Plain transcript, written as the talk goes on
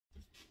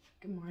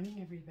Good morning,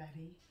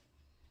 everybody.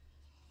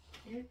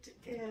 It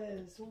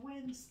is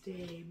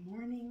Wednesday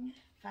morning,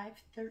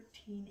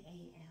 5:13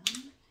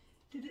 a.m.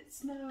 Did it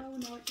snow?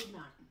 No, it did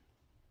not.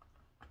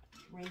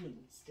 Raining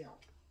still.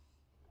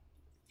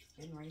 It's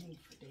been raining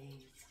for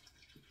days.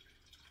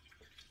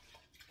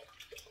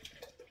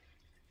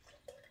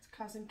 It's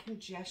causing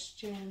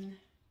congestion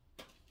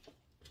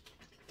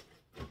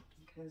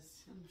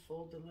because I'm a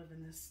fool to live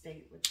in this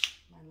state with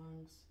my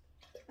lungs.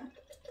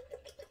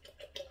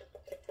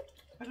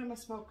 But I'm a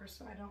smoker,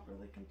 so I don't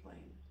really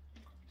complain.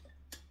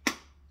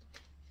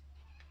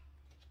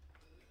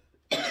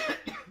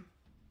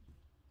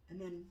 And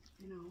then,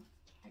 you know,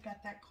 I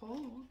got that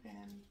cold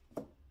and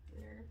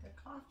there the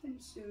cough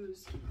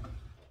ensues.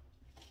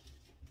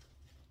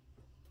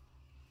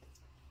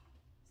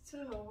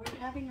 So we're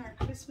having our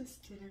Christmas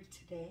dinner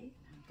today.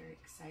 I'm very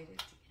excited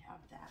to have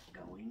that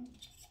going.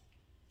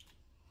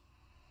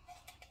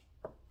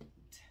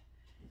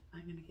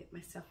 I'm gonna get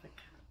myself a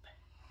cup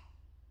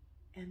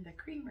and the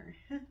creamer.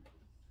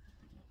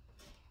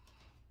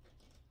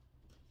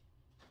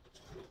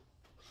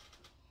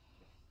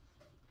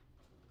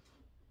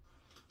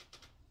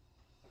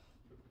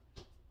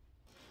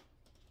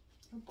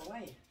 Oh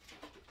boy,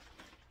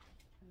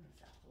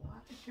 there's a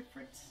lot of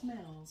different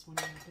smells when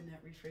I open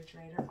that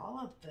refrigerator. All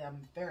of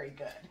them very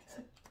good.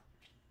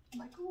 I'm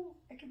like, oh,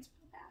 I can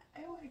smell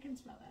that. Oh, I can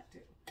smell that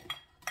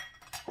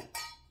too.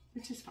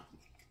 Which is fun.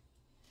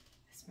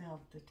 I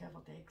smelled the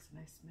deviled eggs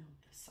and I smelled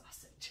the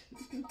sausage.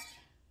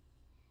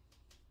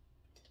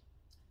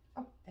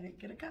 Oh, I didn't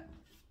get a cup.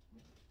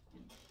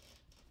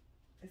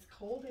 It's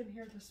cold in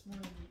here this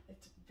morning.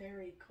 It's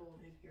very cold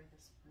in here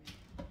this morning.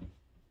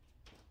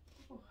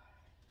 Oh.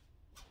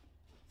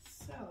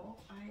 So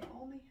I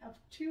only have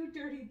 2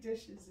 dirty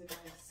dishes in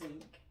my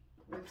sink,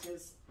 which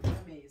is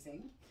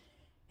amazing.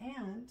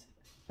 And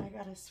I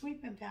got a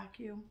sweep and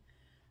vacuum.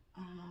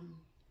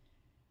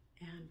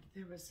 And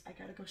I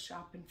got to go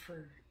shopping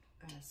for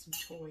some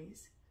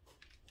toys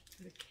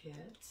for the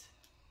kids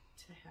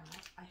to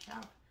have.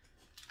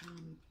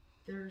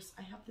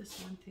 I have this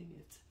one thing.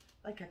 It's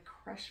like a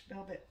crushed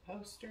velvet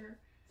poster,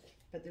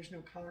 but there's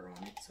no color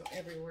on it. So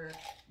everywhere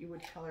you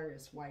would color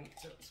is white.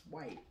 So it's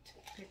white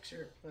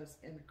picture plus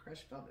and a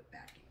crushed velvet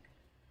backing.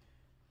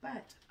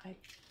 But I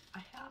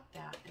have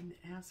that, and it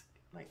has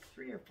like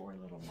 3 or 4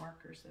 little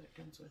markers that it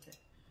comes with it.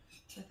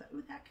 So I thought,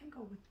 ooh, that can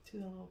go to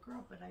the little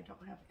girl, but I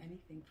don't have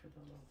anything for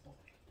the little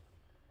boy.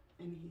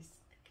 And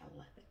he's like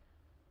 11.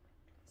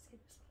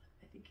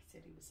 I think he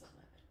said he was 11.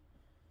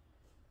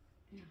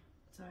 Yeah,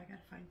 so I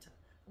gotta find some.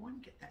 I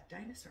want to get that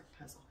dinosaur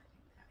puzzle. I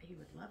think that he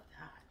would love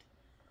that.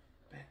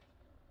 But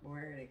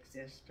where it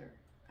exists, or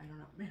I don't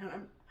know.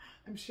 Man,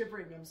 I'm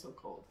shivering. I'm so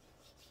cold.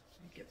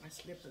 I get my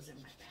slippers and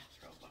my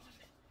bathrobe on.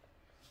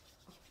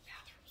 Oh, the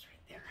bathrobe's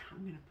right there.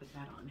 I'm gonna put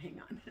that on.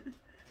 Hang on.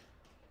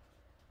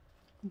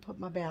 And put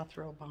my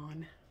bathrobe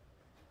on.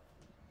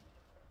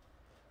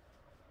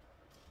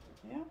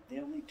 Yeah, the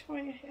only toy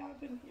I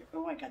have in here.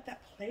 Oh, I got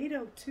that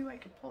Play-Doh too. I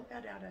could pull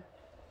that out of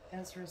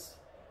Ezra's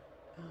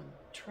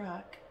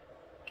truck,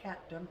 cat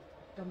dump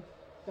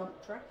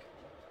truck.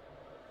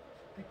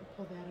 I could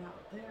pull that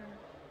out there,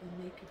 and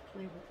they could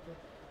play with the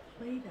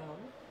Play-Doh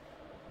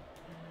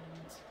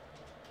and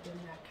then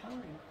that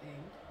coloring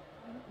thing.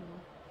 I don't know.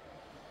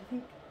 I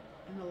think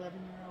an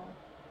 11-year-old,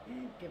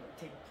 give or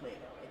take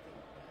Play-Doh, I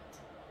think, but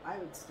I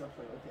would still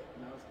play with it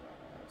when I was 11.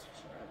 That's for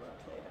sure. I love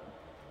Play-Doh.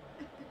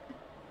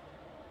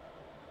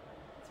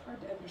 It's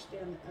hard to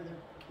understand that other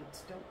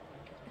kids don't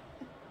like it.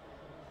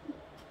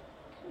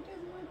 Who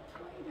doesn't like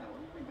Play-Doh?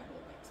 Everybody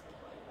likes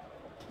Play-Doh.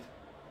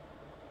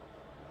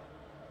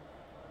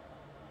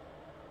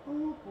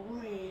 Oh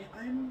boy,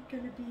 I'm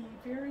going to be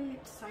very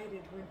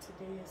excited when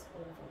today is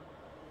over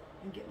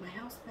and get my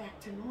house back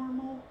to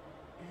normal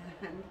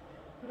and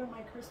put all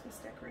my Christmas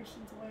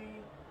decorations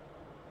away.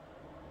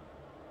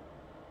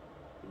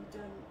 Be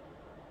done,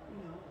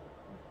 you know,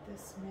 with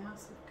this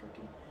massive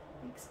cooking.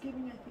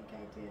 Thanksgiving, I think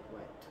I did,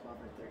 what, 12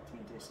 or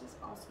 13 dishes?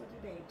 Also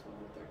today,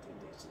 12 or 13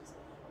 dishes.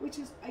 Which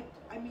is,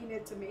 I mean,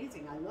 it's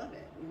amazing. I love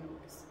it, you know,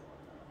 because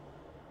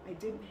I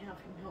didn't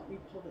have him help me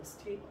pull this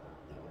table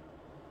out, though.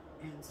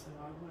 And so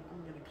I'm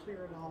going to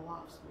clear it all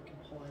off so we can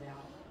pull it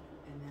out,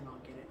 and then I'll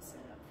get it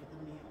set up for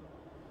the meal.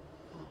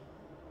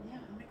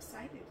 Yeah, I'm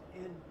excited.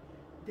 And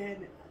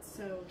then,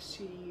 so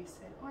she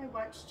said, oh, I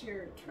watched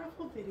your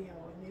truffle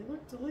video, and they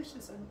look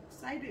delicious. I'm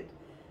excited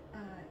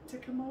to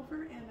come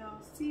over, and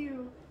I'll see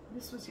you.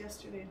 This was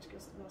yesterday, and she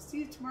goes, I'll see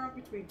you tomorrow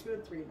between 2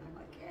 and 3. And I'm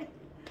like, hey,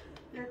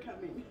 they're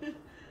coming.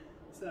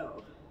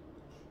 So,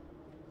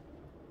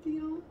 you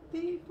know,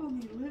 they've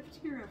only lived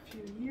here a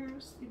few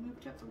years. They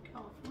moved up from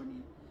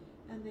California,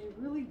 and they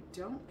really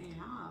don't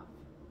have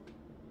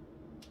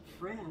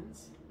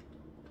friends.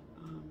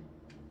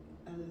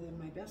 Other than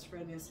my best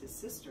friend is his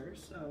sister,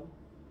 so,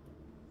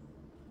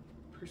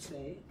 per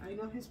se. I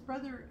know his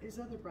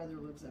other brother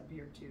lives up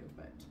here too,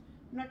 but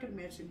I'm not going to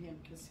mention him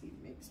because he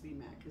makes me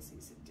mad because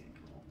he's a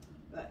dickhole.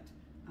 But,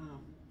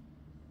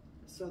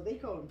 so they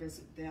go and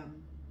visit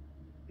them,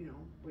 you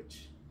know,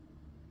 which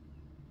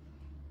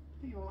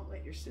You won't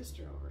let your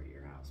sister over at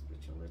your house,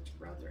 but you'll let your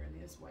brother and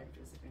his wife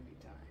visit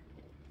anytime.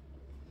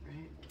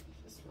 Right?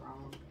 That's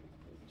wrong.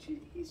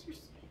 She's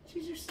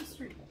your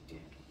sister,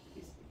 dick.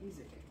 He's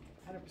a dick.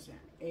 100%.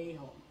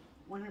 A-hole.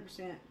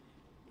 100%.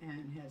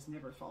 And has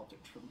never faltered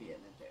from being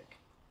a dick.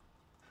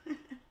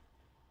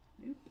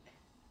 Nope.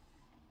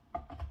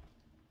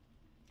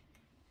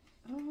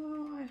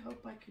 Oh, I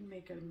hope I can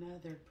make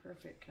another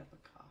perfect cup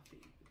of coffee.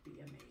 It would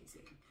be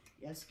amazing.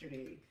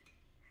 Yesterday's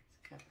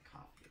cup of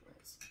coffee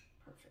was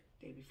perfect.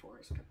 Day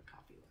before's cup of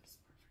coffee was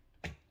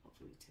perfect.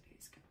 Hopefully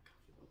today's cup of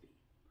coffee will be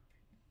perfect.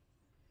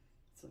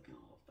 It's looking a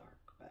little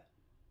dark, but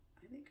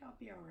I think I'll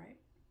be all right.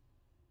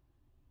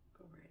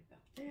 Go right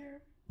about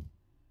there.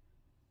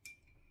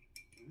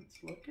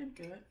 It's looking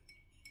good.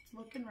 It's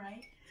looking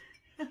right.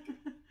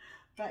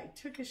 But I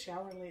took a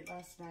shower late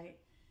last night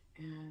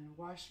and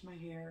washed my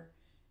hair,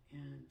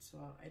 and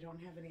so I don't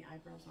have any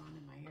eyebrows on,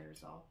 and my hair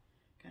is all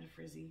kind of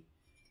frizzy.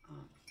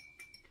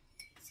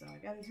 So I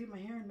got to do my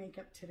hair and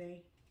makeup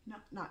today.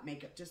 Not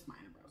makeup, just my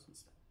eyebrows and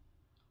stuff.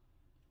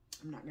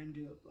 I'm not going to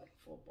do like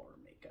full bore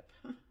makeup.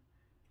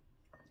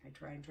 I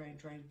try to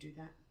do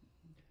that.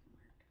 It doesn't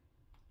work.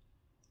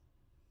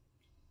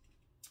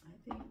 I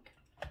think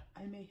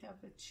I may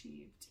have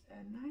achieved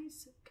a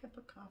nice cup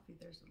of coffee.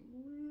 There's a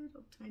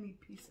little tiny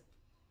piece of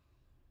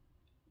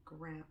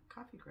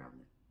coffee ground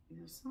that, you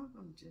know, some of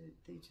them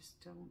they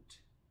just don't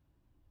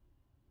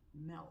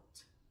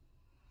melt,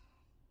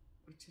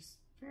 which is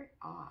very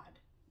odd,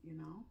 you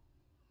know.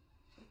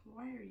 Like,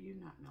 why are you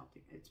not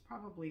melting? It's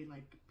probably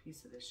like a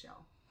piece of the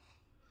shell.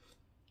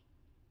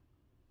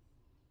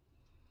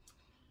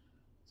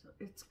 So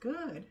it's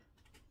good.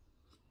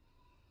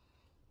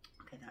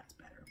 Okay, that's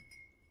better.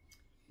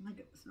 Like,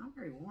 it's not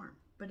very warm,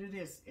 but it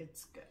is.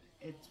 It's good.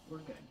 We're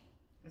good.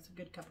 That's a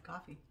good cup of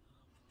coffee.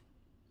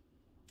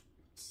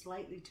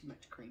 Slightly too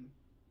much cream,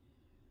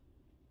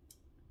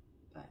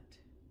 but I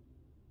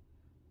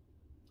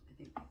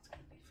think that's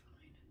gonna be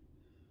fine.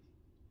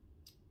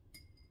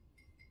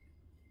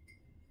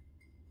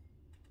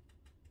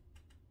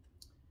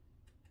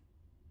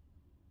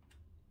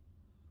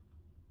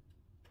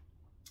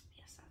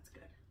 Yes, that's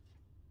good.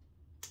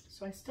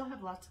 So I still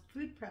have lots of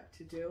food prep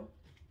to do.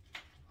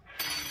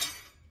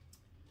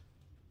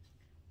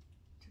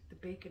 Took the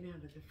bacon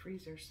out of the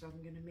freezer, so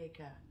I'm gonna make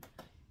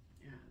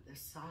the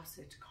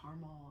sausage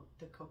caramel,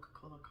 the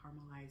Coca-Cola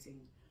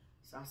caramelizing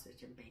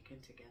sausage and bacon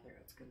together.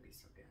 It's gonna be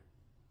so good.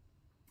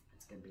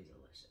 It's gonna be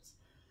delicious.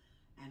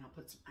 And I'll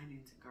put some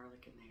onions and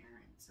garlic in there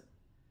and some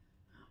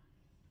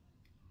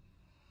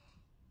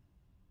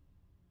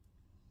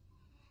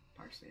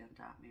parsley on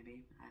top,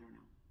 maybe. I don't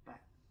know, but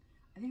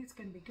I think it's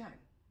gonna be good.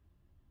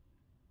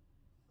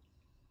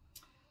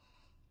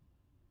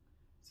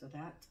 So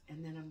that,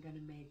 and then I'm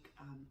gonna make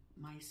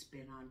my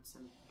spin on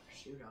some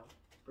prosciutto.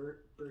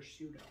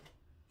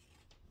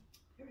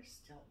 There's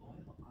still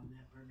oil on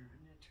that burner.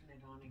 I'm gonna turn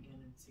it on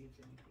again and see if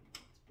anything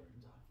else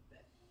burns off of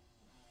it.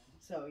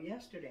 So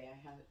yesterday I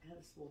had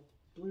this little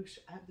blue.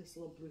 I have this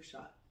little blue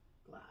shot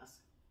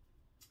glass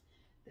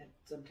that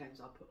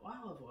sometimes I'll put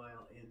olive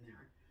oil in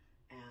there,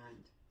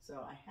 and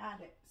so I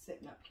had it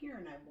sitting up here,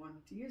 and I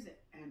wanted to use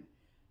it, and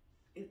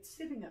it's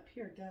sitting up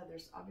here. Duh,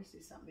 there's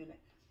obviously something in it.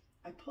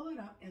 I pull it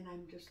up, and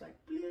I'm just like,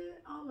 bleh,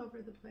 all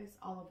over the place,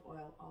 olive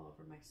oil all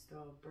over my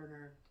stove,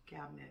 burner,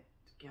 cabinet,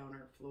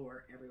 counter,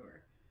 floor,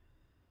 everywhere.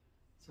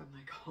 So I'm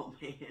like, oh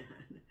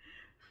man,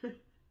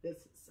 this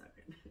is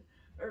sucking.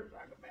 Or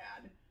not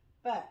bad.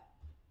 But,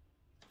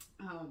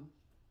 oh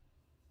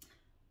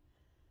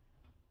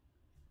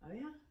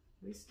yeah,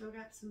 we still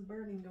got some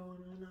burning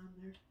going on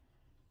there.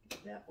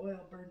 Get that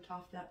oil burnt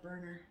off that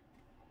burner.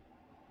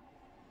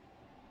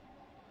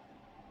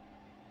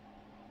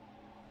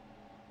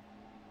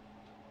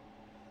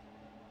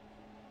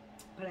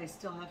 But I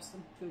still have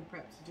some food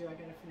prep to do. I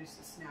gotta finish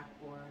the snack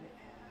board,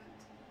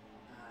 and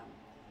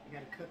I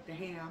gotta cook the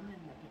ham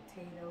and the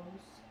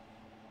potatoes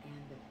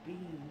and the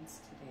beans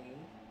today.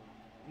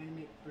 I'm gonna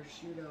make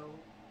prosciutto,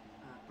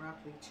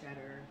 broccoli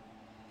cheddar,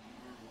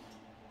 and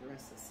the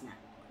rest of the snack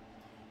board.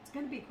 It's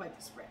gonna be quite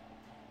the spread.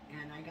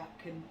 And I got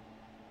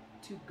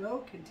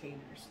to-go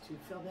containers to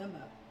fill them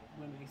up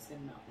when I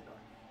send them out the door.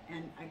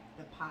 And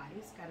the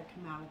pies gotta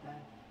come out of the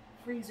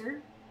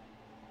freezer.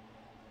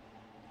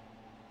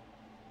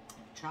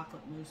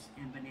 Chocolate mousse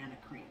and banana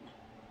cream.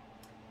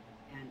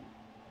 And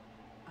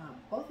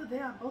both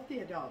the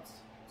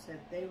adults said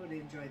they would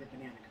enjoy the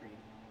banana cream.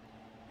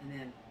 And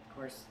then, of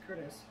course,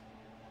 Curtis,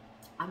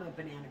 I'm a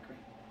banana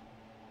cream.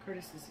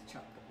 Curtis is a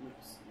chocolate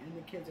mousse. And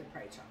the kids are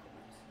probably chocolate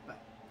mousse. But,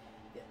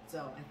 yeah,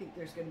 so I think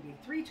there's going to be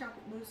 3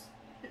 chocolate mousse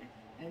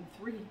and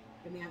 3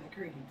 banana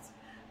creams.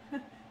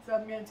 So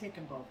I'm going to take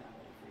them both out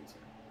of the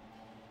freezer.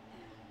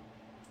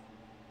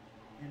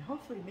 And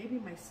hopefully maybe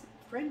my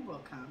friend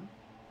will come.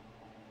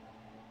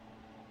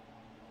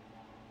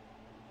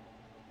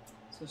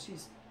 So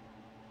she's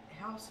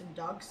house and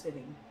dog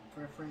sitting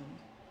for a friend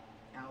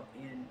out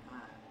in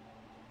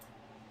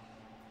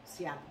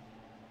Seattle.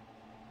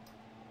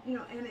 You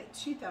know, and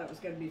she thought it was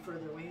going to be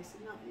further away. I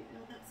said, no, you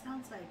know, that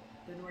sounds like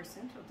the North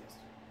Central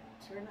District.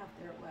 Sure enough,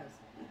 there it was.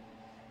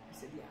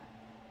 said, yeah,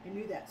 I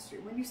knew that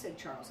street. When you said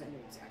Charles, I knew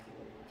exactly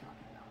what you were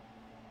talking about.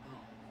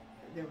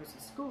 There was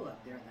a school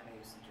up there that I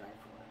used to drive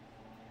for.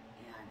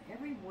 And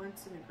every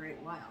once in a great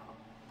while,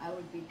 I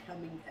would be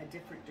coming a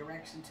different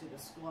direction to the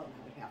school, and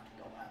I would have to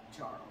go up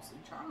Charles. And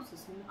Charles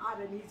is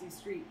not an easy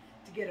street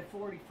to get a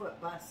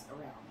 40-foot bus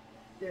around.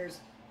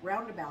 There's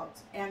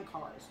roundabouts and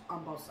cars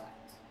on both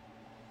sides.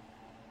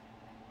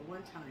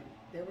 One time,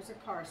 there was a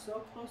car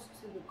so close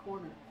to the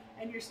corner,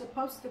 and you're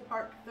supposed to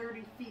park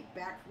 30 feet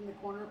back from the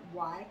corner.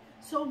 Why?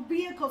 So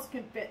vehicles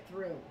can fit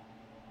through.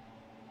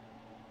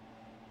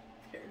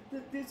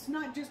 It's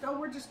not just, oh,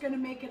 we're just going to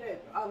make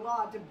it a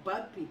law to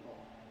bug people.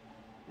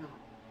 No.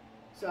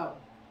 So,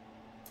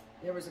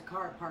 there was a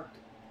car parked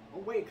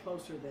way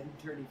closer than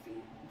 30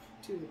 feet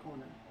to the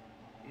corner.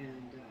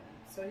 And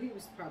so he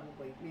was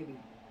probably maybe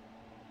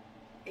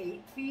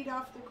 8 feet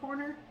off the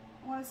corner,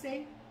 I want to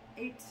say.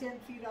 8 to 10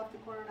 feet off the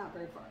corner, not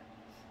very far.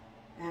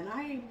 And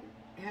I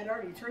had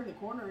already turned the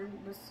corner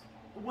and was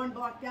 1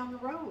 block down the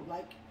road.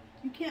 Like,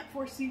 you can't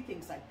foresee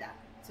things like that.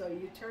 So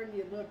you turn,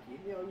 you look,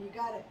 you know, you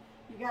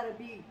gotta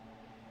be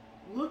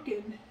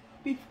looking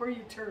before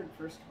you turn,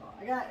 first of all.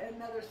 I got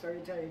another story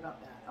to tell you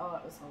about that. Oh,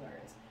 it was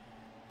hilarious.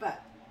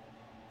 But,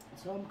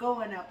 so I'm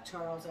going up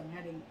Charles. I'm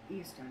heading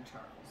east on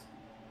Charles.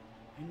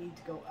 I need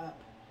to go up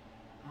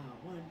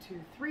 1,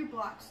 2, 3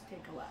 blocks to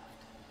take a left.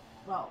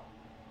 Well,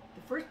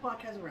 the first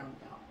block has a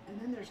roundabout, and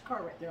then there's a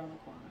car right there on the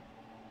corner.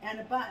 And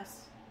a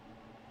bus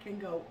can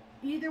go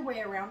either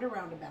way around a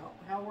roundabout,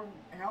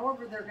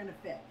 however they're going to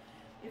fit.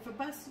 If a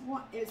bus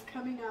is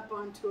coming up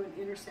onto an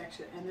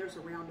intersection and there's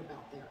a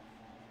roundabout there,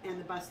 and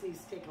the bus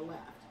needs to take a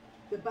left,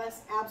 the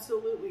bus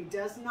absolutely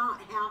does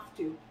not have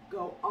to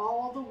go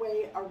all the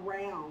way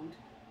around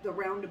the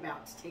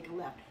roundabout to take a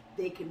left.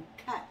 They can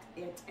cut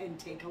it and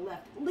take a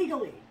left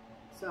legally.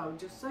 So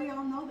just so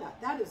y'all know that.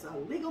 That is a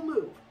legal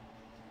move.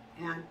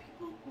 And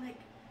people like,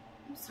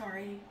 I'm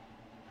sorry,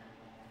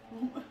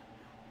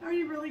 are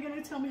you really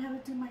going to tell me how to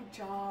do my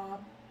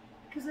job?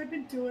 Because I've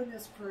been doing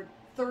this for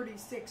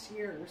 36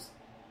 years.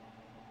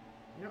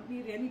 I don't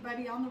need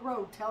anybody on the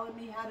road telling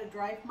me how to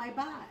drive my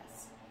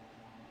bus.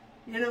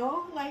 You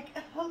know, like,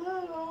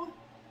 hello.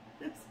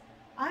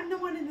 I'm the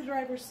one in the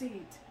driver's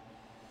seat.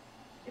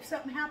 If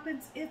something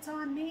happens, it's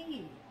on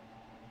me.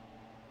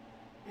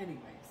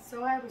 Anyway,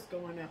 so I was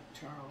going up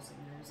Charles,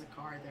 and there was a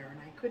car there, and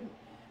I couldn't,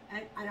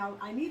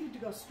 I needed to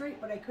go straight,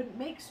 but I couldn't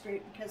make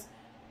straight because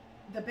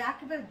the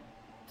back of a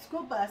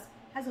school bus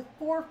has a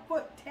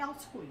 4-foot tail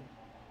swing.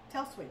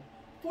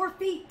 4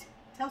 feet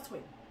tail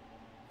swing.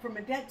 From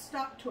a dead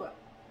stop to a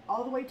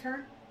all the way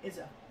turn is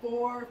a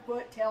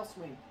 4-foot tail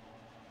swing.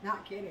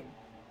 Not kidding.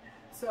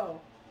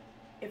 So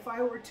if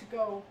I were to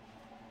go,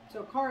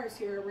 so car is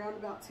here,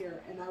 roundabout's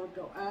here, and I would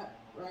go up,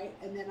 right?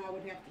 And then I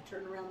would have to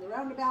turn around the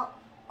roundabout.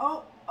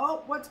 Oh,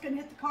 what's going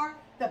to hit the car?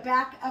 The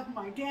back of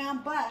my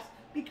damn bus,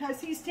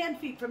 because he's 10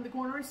 feet from the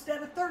corner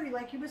instead of 30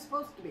 like he was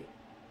supposed to be.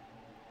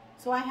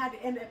 So I had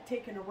to end up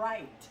taking a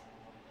right.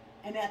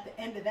 And at the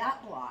end of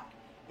that block,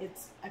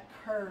 it's a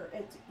curve.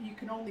 You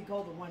can only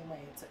go the one way.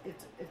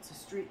 It's a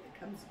street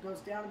that goes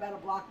down about a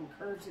block and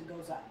curves and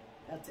goes up.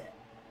 That's it.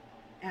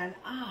 And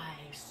I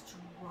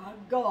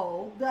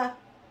struggled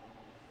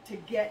to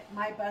get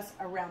my bus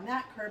around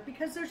that curve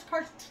because there's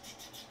cars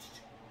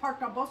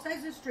parked on both sides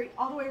of the street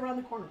all the way around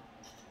the corner.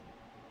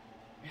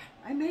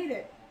 I made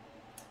it.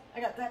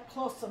 I got that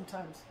close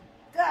sometimes.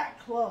 That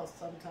close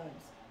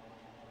sometimes.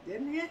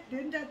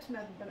 Didn't touch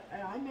nothing, but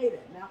I made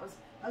it, and that was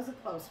a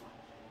close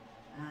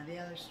one. The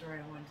other story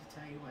I wanted to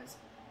tell you was,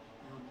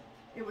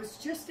 it was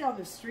just down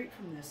the street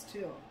from this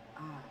too.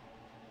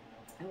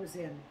 I was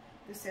in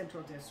the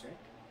Central District,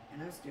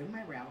 and I was doing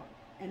my route,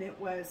 and it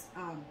was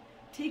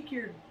Take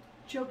Your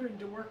Children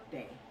to Work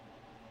Day.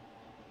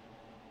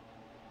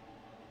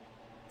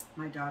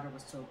 My daughter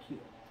was so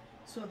cute.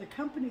 So the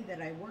company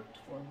that I worked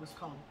for was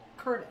called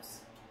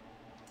Curtis.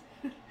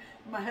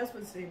 My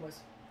husband's name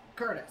was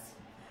Curtis.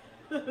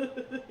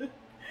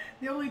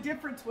 The only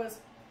difference was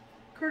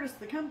Curtis,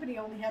 the company,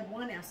 only had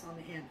 1 S on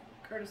the end.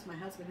 Curtis, my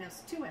husband,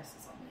 has 2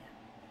 S's on the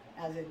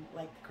end. As in,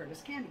 like the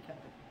Curtis Candy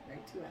Company,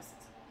 right? 2 S's.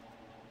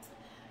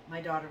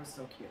 My daughter was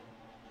so cute.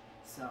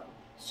 So,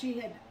 she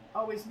had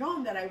always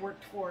known that I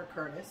worked for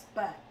Curtis,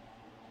 but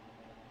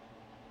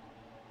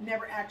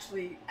never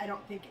actually, I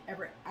don't think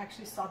ever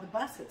actually saw the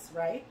buses,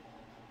 right?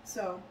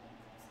 So,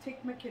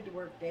 take my kid to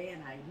work day,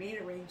 and I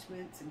made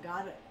arrangements and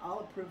got it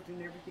all approved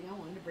and everything. I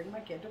wanted to bring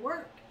my kid to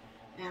work.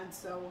 And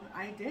so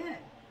I did.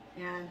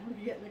 And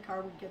we get in the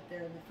car, we get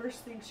there, and the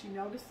first thing she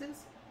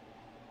notices,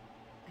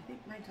 I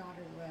think my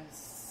daughter was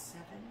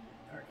 7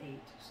 or 8. I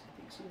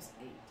think she was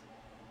 8.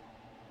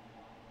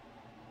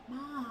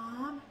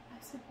 Mom, I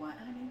said, what,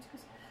 honey?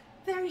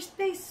 She goes,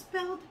 they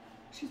spelled,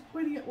 she's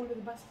pointing at one of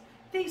the buses,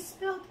 they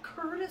spelled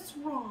Curtis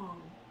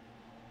wrong.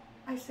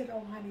 I said,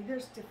 oh, honey,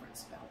 there's different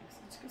spellings.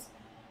 And she goes,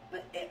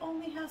 but it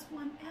only has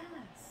 1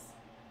 S.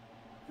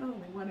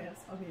 Only 1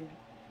 S. I mean,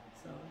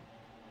 so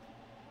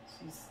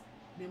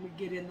then we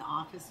get in the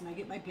office, and I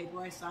get my paper,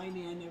 I sign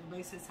in,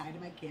 everybody says hi to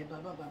my kid, blah,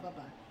 blah, blah, blah,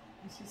 blah.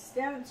 And she's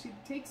standing, she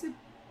takes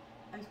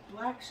a a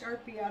black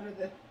Sharpie out of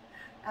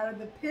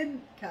the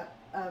pin cup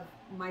of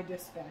my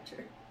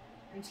dispatcher.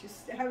 And she's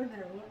standing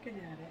there looking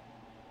at it.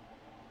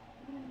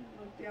 And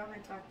I looked down, I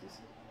talked to her.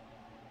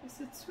 I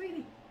said,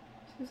 sweetie.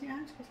 She goes, yeah.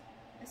 And she goes,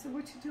 I said,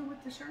 what you do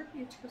with the Sharpie?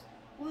 And she goes,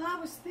 well, I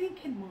was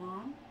thinking,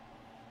 Mom,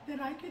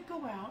 that I could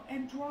go out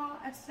and draw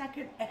a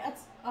second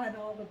S on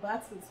all the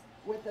buses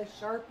with a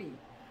Sharpie.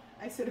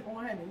 I said, oh,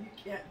 honey, you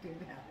can't do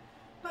that.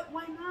 But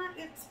why not?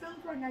 It's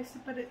spelled wrong. I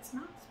said, but it's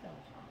not spelled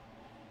wrong.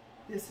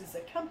 This is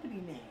a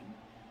company name,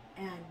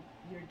 and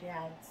your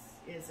dad's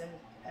is a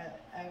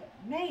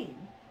name.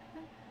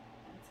 And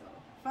so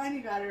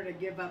finally got her to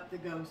give up the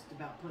ghost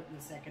about putting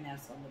the second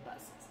S on the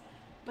buses.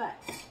 But,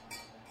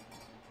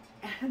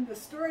 and the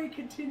story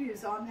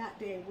continues on that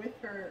day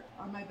with her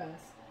on my bus.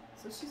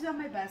 So she's on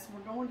my bus, and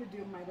we're going to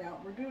do my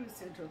route. We're doing a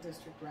Central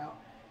District route,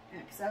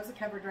 because I was a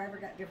cover driver,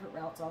 got different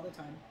routes all the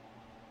time.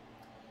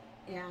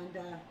 And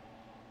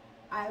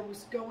I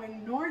was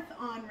going north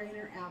on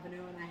Rainier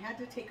Avenue, and I had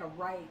to take a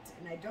right,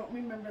 and I don't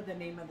remember the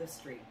name of the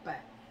street,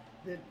 but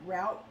the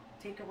route,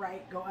 take a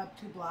right, go up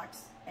 2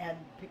 blocks, and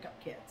pick up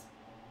kids.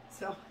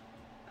 So,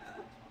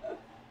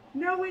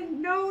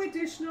 no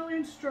additional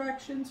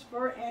instructions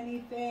for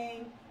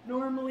anything.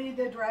 Normally,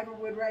 the driver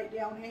would write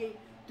down, hey,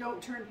 don't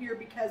turn here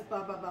because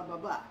blah, blah, blah, blah,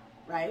 blah,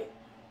 right?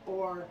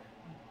 Or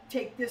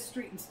take this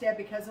street instead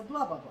because of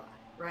blah, blah, blah,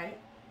 right?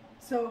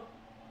 So,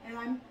 and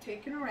I'm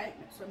taking a right,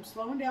 so I'm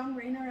slowing down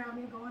Rainier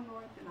Avenue going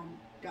north, and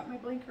I've got my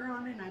blinker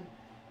on, and I'm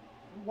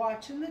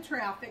watching the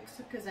traffic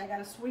because I got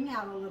to swing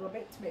out a little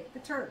bit to make the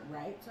turn,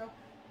 right? So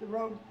the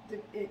road,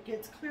 it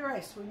gets clear, I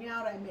swing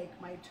out, I make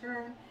my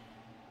turn,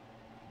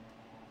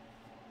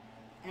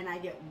 and I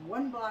get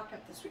 1 block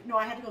up the street. No,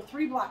 I had to go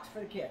 3 blocks for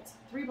the kids.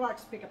 3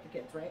 blocks to pick up the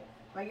kids, right?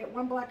 So I get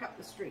 1 block up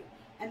the street,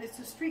 and it's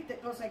a street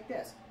that goes like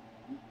this,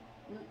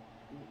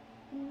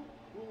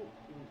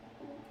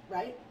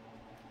 right?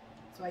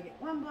 So I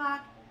get 1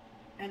 block,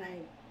 and I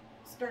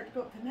start to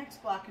go up the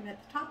next block, and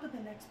at the top of the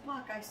next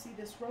block, I see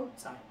this road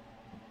sign,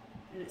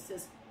 and it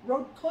says,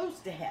 road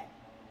closed ahead.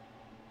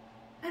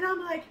 And I'm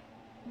like,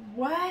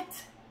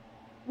 what?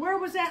 Where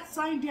was that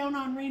sign down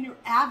on Rainier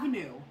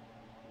Avenue,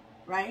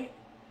 right?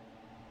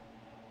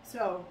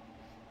 So,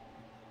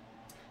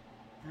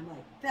 I'm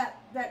like,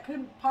 that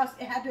couldn't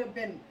possibly, it had to have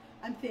been,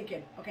 I'm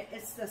thinking, okay,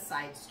 it's the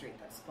side street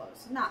that's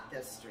closed, not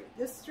this street.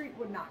 This street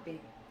would not be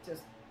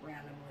just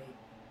randomly,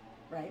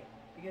 right?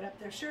 You get up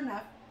there, sure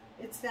enough,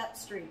 it's that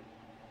street.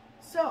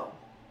 So,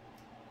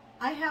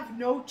 I have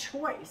no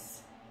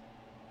choice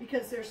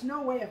because there's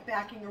no way of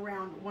backing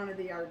around one of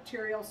the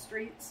arterial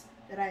streets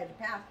that I had to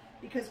pass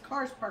because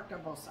cars parked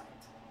on both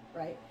sides,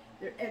 right?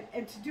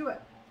 And to do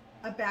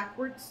a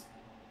backwards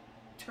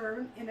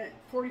turn in a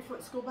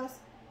 40-foot school bus,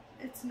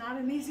 it's not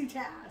an easy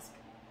task,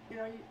 you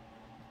know,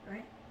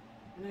 right?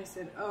 And I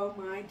said, oh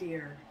my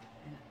dear.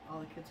 And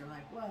all the kids are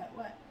like,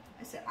 what?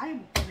 I said, I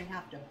am going to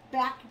have to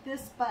back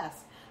this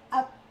bus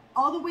up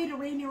all the way to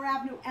Rainier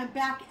Avenue and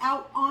back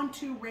out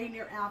onto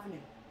Rainier Avenue.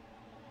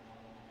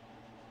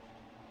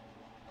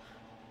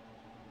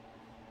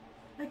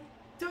 Like,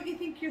 don't you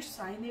think your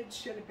signage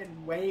should have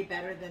been way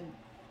better than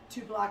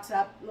 2 blocks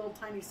up, little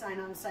tiny sign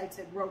on the side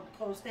said road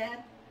closed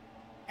ahead?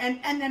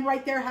 And then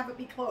right there have it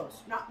be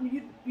closed. Not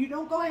you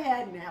don't go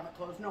ahead and have it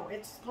closed. No,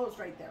 it's closed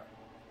right there.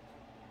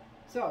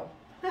 So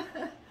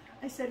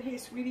I said, hey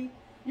sweetie,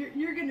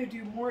 you're gonna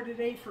do more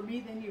today for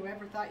me than you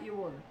ever thought you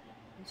were.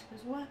 And she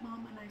goes, what,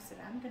 Mom? And I said,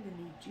 I'm gonna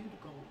need you to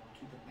go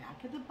to the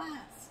back of the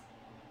bus.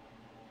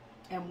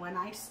 And when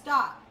I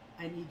stop,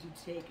 I need you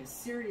to take a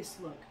serious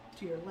look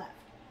to your left,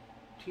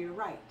 to your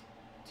right,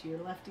 to your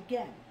left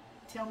again.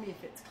 Tell me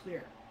if it's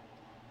clear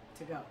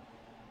to go.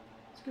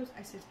 She goes,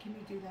 I said, can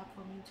you do that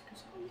for me? And she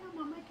goes, oh yeah,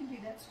 Mom, I can do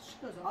that. So she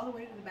goes all the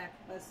way to the back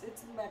of the bus,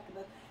 sits in the back of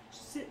the bus.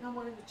 She's sitting on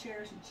one of the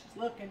chairs and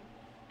she's looking.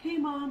 Okay,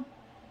 Mom,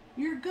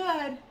 you're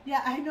good.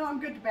 Yeah, I know I'm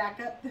good to back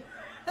up.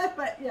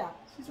 But yeah,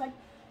 she's like,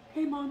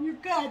 hey Mom, you're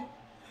good.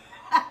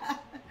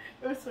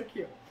 It was so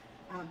cute.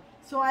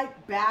 So I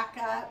back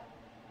up,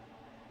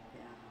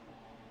 down,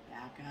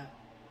 back up,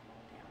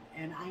 down.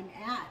 And I'm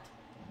at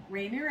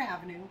Rainier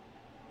Avenue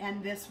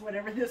and this,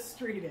 whatever this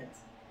street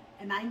is.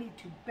 And I need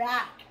to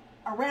back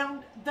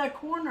around the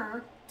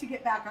corner to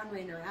get back on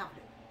Rainier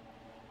Avenue.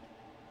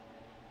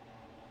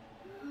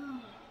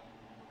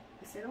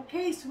 I said,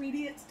 okay,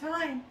 sweetie, it's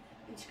time.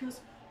 And she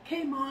goes,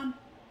 okay, Mom.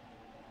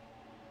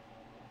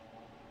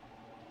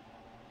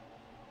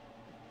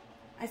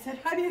 I said,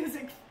 honey, is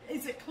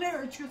it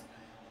clear? And she goes,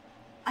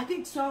 I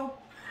think so.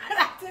 And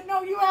I said,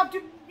 no, you have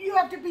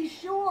to be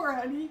sure,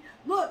 honey.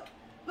 Look.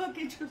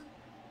 And she goes,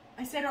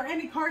 I said, are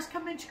any cars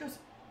coming? She goes,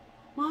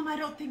 Mom, I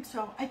don't think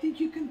so. I think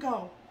you can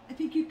go.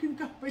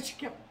 But she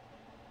kept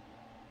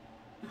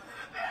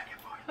back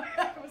and forth.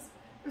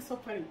 It was so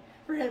funny.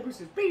 Her head was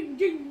just bing,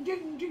 ding,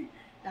 ding, ding.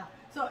 Yeah.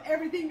 So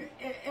everything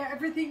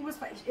was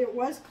fine. It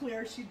was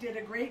clear. She did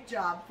a great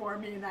job for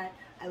me, and I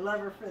love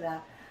her for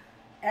that.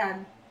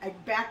 And I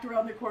backed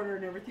around the corner,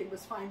 and everything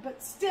was fine.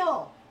 But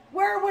still,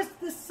 where was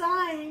the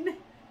sign?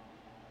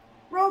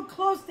 Road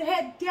closed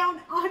ahead down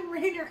on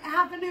Rainier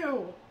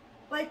Avenue.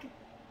 Like,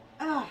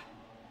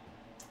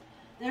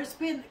 there's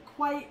been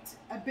quite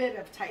a bit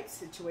of tight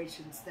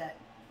situations that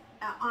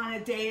on a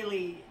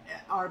daily,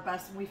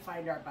 we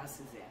find our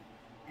buses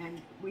in.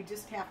 And we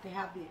just have to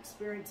have the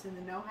experience and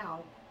the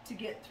know-how to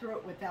get through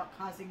it without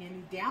causing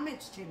any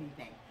damage to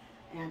anything.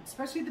 And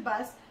especially the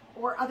bus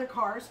or other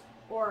cars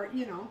or,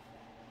 you know.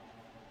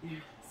 Yeah.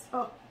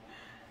 So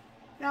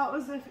that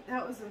was a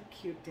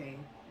cute day.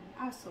 And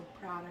I was so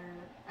proud of her.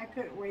 I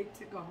couldn't wait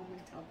to go home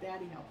and tell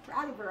Daddy how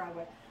proud of her I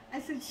was. I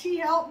said, she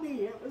helped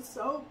me. It was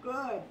so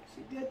good.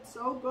 She did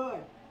so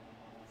good.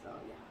 So,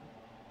 yeah.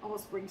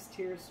 Almost brings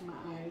tears to my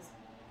eyes.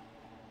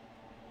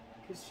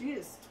 Because she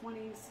is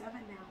 27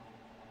 now.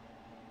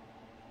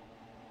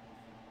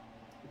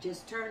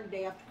 Just turned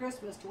day after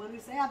Christmas,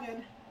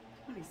 27.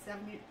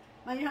 27 years.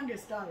 My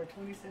youngest daughter,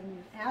 27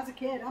 years. As a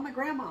kid, I'm a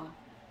grandma.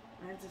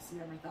 I just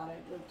never thought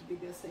I'd live to be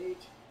this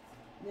age.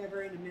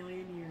 Never in a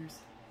million years.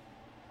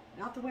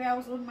 Not the way I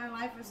was living my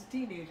life as a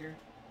teenager.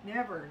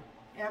 Never,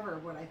 ever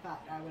would I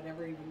thought I would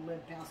ever even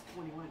live past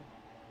 21.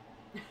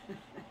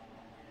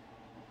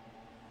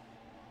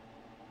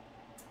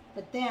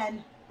 But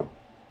then,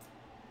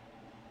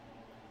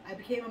 I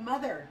became a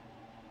mother.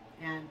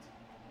 And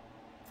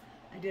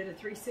I did a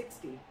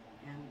 360.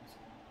 And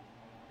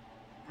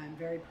I'm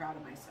very proud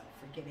of myself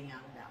for getting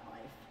out of that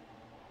life.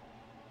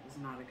 It was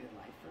not a good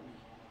life for me.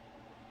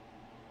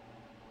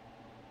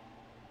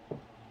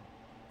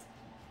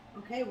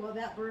 Okay, well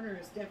that burner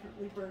is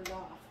definitely burned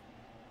off.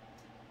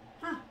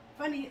 Huh,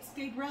 funny it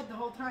stayed red the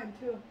whole time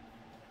too.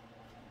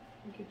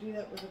 You could do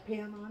that with a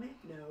pan on it?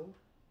 No.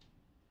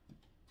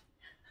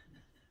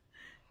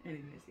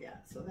 Anyways, yeah,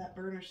 so that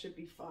burner should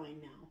be fine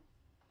now.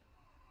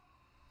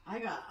 I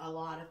got a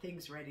lot of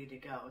things ready to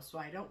go, so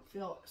I don't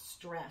feel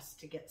stressed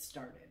to get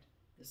started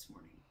this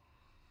morning.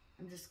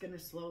 I'm just going to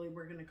slowly,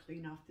 we're going to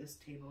clean off this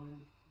table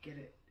and get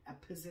it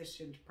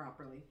positioned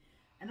properly.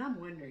 And I'm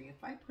wondering,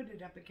 if I put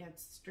it up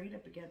against, straight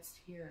up against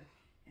here,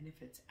 and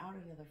if it's out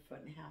another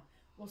 1.5 feet,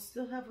 we'll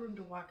still have room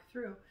to walk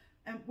through.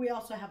 And we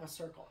also have a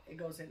circle. It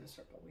goes in a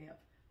circle. We have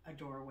a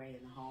doorway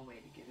in the hallway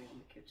to get in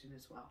the kitchen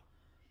as well.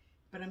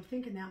 But I'm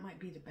thinking that might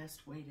be the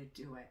best way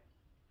to do it.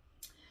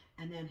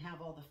 And then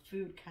have all the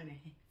food kind of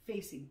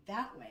facing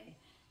that way.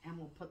 And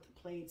we'll put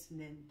the plates, and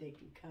then they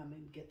can come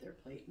and get their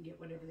plate and get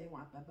whatever they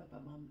want,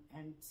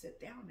 and sit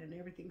down, and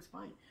everything's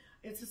fine.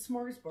 It's a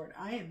smorgasbord.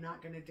 I am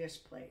not going to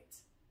dish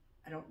plates.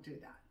 I don't do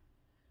that.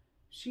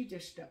 She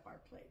dished up our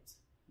plates,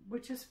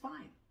 which is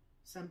fine.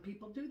 Some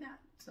people do that.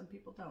 Some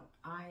people don't.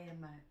 I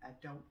am a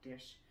don't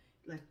dish.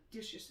 Like,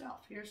 dish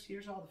yourself.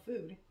 Here's all the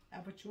food.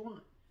 Have what you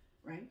want,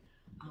 right?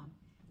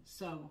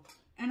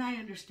 And I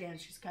understand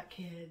she's got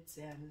kids,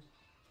 and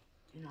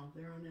you know,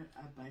 they're on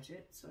a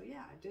budget. So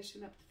yeah,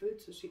 dishing up the food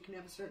so she can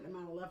have a certain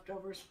amount of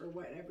leftovers for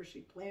whatever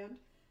she planned.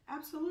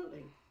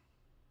 Absolutely.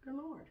 Good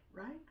Lord,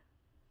 right?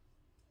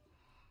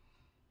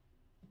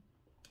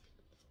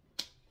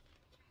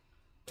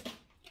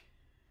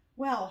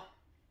 Well,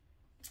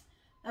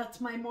 that's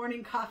my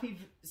morning coffee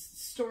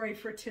story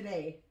for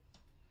today.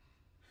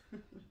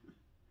 That's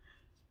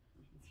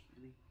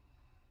funny.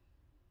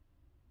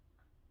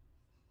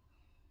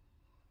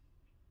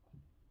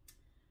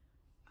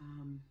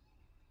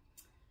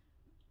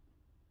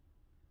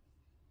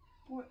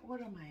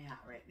 What am I at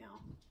right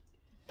now?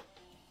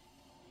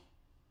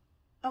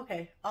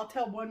 Okay, I'll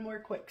tell one more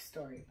quick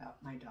story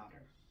about my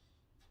daughter.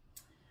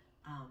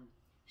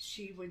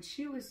 When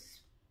she was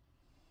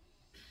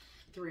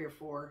 3 or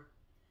 4,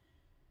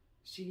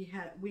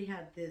 we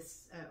had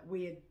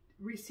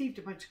received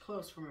a bunch of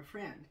clothes from a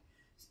friend,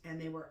 and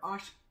they were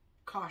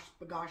Oshkosh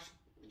Bagosh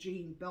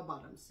jean bell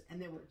bottoms,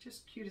 and they were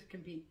just cute as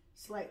can be,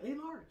 slightly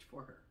large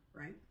for her,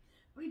 right?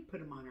 We'd put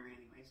them on her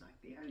anyways, like,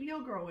 yeah,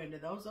 you'll grow into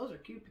those. Those are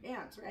cute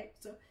pants, right?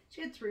 So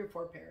she had 3 or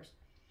 4 pairs.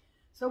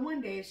 So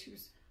one day she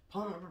was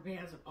pulling up her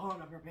pants and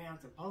pulling up her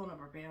pants and pulling up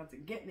her pants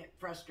and getting it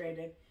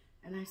frustrated.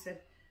 And I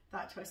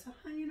thought to myself,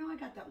 oh, you know, I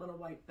got that little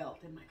white belt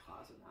in my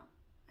closet now.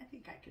 I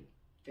think I could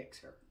fix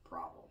her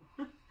problem.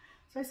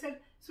 So I said,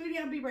 sweetie,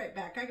 I'll be right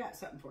back. I got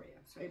something for you.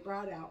 So I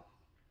brought it out.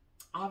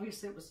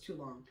 Obviously it was too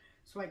long.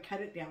 So I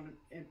cut it down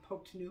and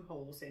poked new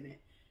holes in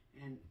it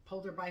and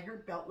pulled her by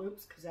her belt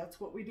loops, because that's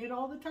what we did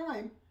all the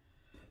time.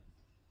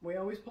 We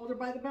always pulled her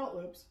by the belt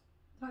loops.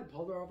 So I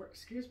pulled her over,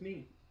 excuse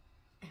me.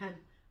 And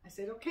I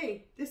said,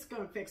 okay, this is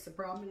going to fix the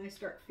problem. And I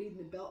start feeding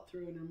the belt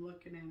through, and I'm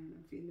looking at her, and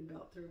I'm feeding the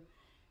belt through.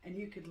 And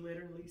you could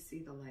literally see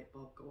the light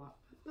bulb go up.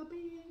 She's looking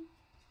at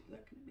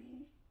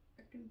me,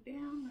 looking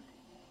down.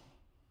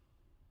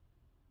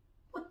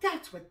 Well,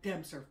 that's what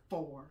thems are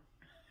for.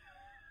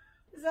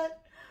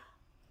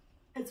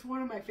 It's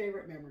one of my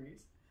favorite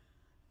memories.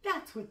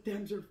 That's what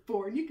thems are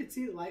for. And you could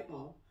see the light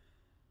bulb.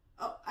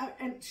 Oh,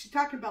 and she's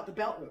talking about the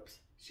belt loops.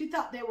 She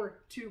thought they were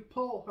to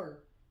pull her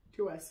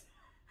to us.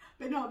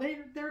 But no,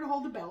 they're to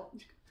hold the belt.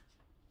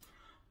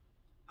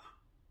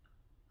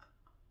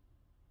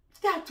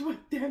 That's what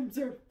thems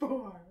are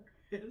for.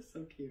 It is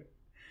so cute.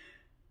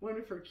 One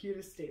of her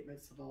cutest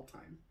statements of all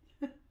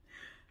time.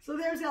 So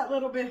there's that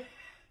little bit.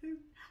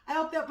 I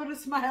hope that put a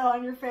smile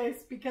on your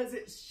face, because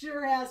it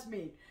sure has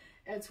me.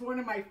 It's one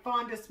of my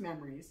fondest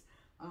memories.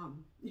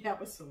 Yeah, it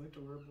was so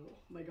adorable.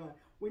 Oh my God.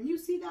 When you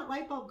see that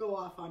light bulb go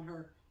off on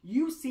her,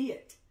 you see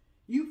it.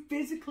 You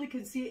physically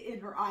can see it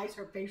in her eyes,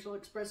 her facial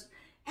expression.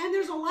 And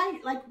there's a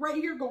light like right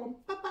here going,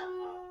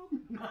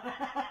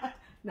 ba-ba.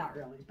 Not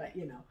really, but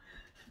you know.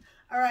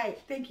 All right.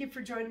 Thank you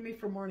for joining me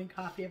for morning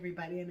coffee,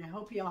 everybody. And I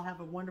hope you all have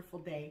a wonderful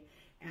day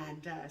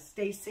and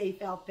stay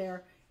safe out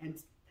there.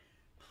 And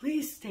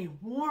please stay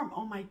warm.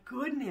 Oh my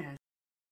goodness.